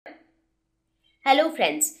Hello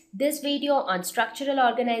friends, this video on structural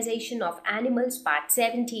organization of animals part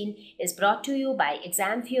 17 is brought to you by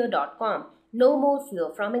examfear.com. No more fear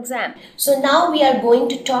from exam. So now we are going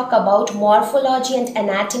to talk about morphology and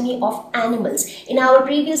anatomy of animals. In our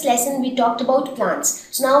previous lesson we talked about plants.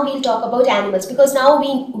 So now we'll talk about animals because now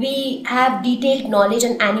we have detailed knowledge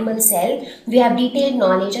on animal cell, we have detailed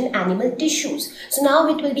knowledge on animal tissues. So now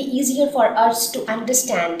it will be easier for us to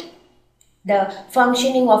understand the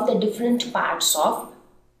functioning of the different parts of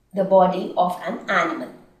the body of an animal.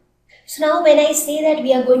 So now when I say that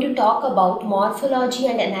we are going to talk about morphology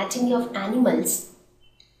and anatomy of animals,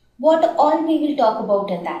 what all we will talk about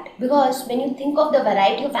in that? Because when you think of the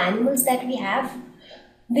variety of animals that we have,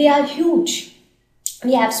 they are huge.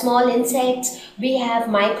 We have small insects, we have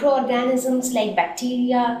microorganisms like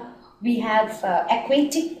bacteria, we have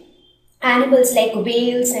aquatic animals like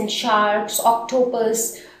whales and sharks,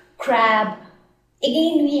 octopus, crab.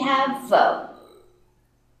 Again, we have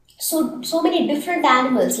so many different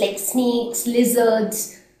animals like snakes,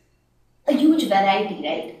 lizards, a huge variety,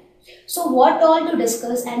 right? So what all to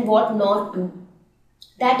discuss and what not to?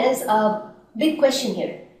 That is a big question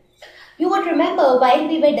here. You would remember while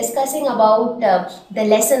we were discussing about the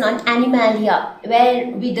lesson on Animalia,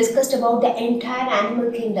 where we discussed about the entire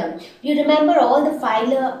animal kingdom. You remember all the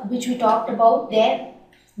phyla which we talked about there?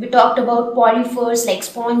 We talked about porifers like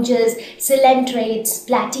sponges, coelentrates,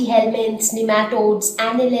 platyhelminths, nematodes,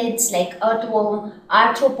 annelids like earthworm,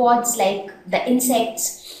 arthropods like the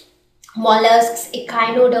insects, mollusks,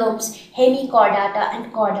 echinoderms, hemichordata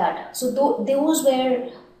and chordata. So those were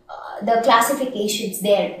the classifications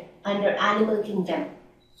there under animal kingdom.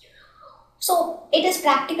 So it is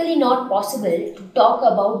practically not possible to talk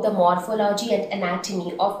about the morphology and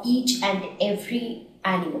anatomy of each and every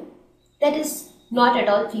animal. That is not at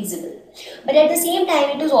all feasible. But at the same time,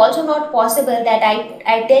 it is also not possible that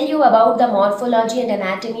I tell you about the morphology and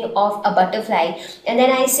anatomy of a butterfly and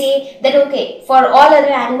then I say that okay, for all other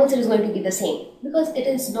animals it is going to be the same. Because it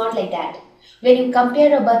is not like that. When you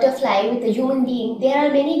compare a butterfly with a human being, there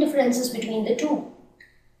are many differences between the two.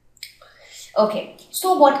 Okay,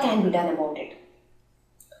 so what can be done about it?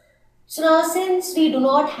 So now since we do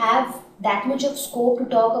not have that much of scope to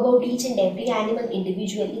talk about each and every animal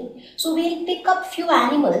individually, so we'll pick up few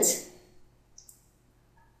animals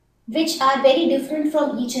which are very different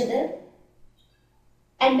from each other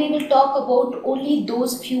and we will talk about only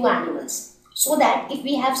those few animals, so that if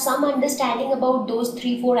we have some understanding about those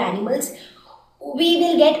 3-4 animals, we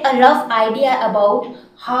will get a rough idea about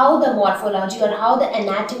how the morphology or how the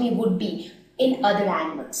anatomy would be in other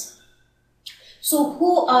animals. So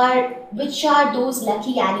which are those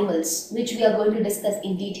lucky animals which we are going to discuss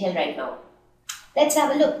in detail right now? Let's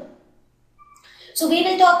have a look. So we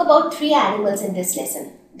will talk about 3 animals in this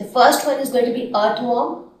lesson. The first one is going to be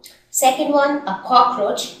earthworm, second one a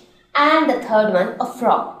cockroach, and the third one a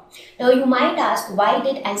frog. Now you might ask, why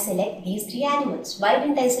did I select these 3 animals? Why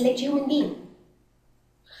didn't I select human being?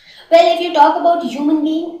 Well, if you talk about human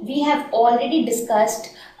being, we have already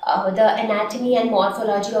discussed the anatomy and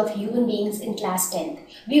morphology of human beings in class 10th.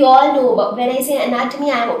 We all know about, when I say anatomy,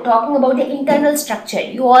 I am talking about the internal structure.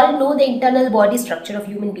 You all know the internal body structure of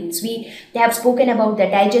human beings. They have spoken about the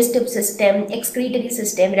digestive system, excretory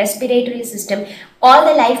system, respiratory system. All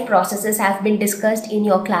the life processes have been discussed in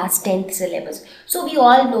your class 10th syllabus. So we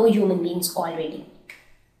all know human beings already.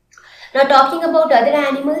 Now talking about other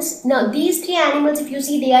animals, now these 3 animals, if you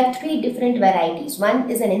see, they are 3 different varieties. One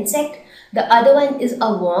is an insect, the other one is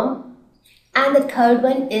a worm, and the third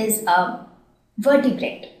one is a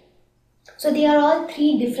vertebrate. So they are all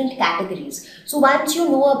 3 different categories. So once you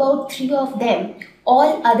know about 3 of them,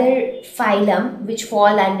 all other phylum which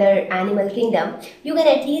fall under animal kingdom, you can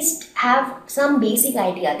at least have some basic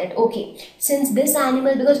idea that okay, since this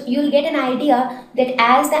animal, because you will get an idea that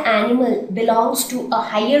as the animal belongs to a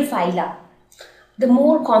higher phyla, the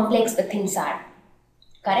more complex the things are,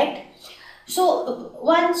 correct? So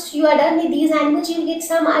once you are done with these animals, you will get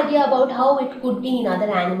some idea about how it could be in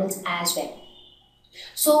other animals as well.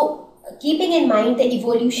 So keeping in mind the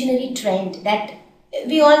evolutionary trend, that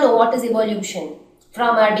we all know what is evolution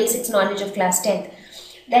from our basics knowledge of class 10th,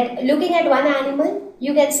 that looking at one animal,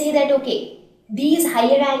 you can say that okay, these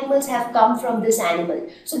higher animals have come from this animal,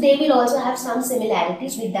 so they will also have some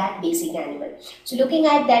similarities with that basic animal. So looking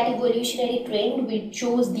at that evolutionary trend, we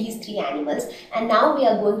chose these 3 animals, and now we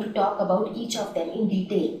are going to talk about each of them in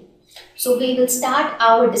detail. So we will start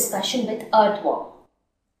our discussion with earthworm.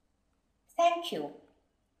 Thank you.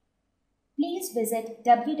 Please visit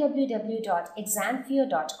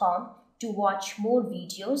www.examfear.com to watch more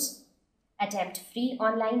videos, attempt free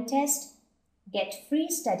online test, get free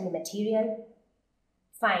study material,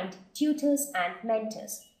 find tutors and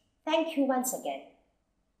mentors. Thank you once again.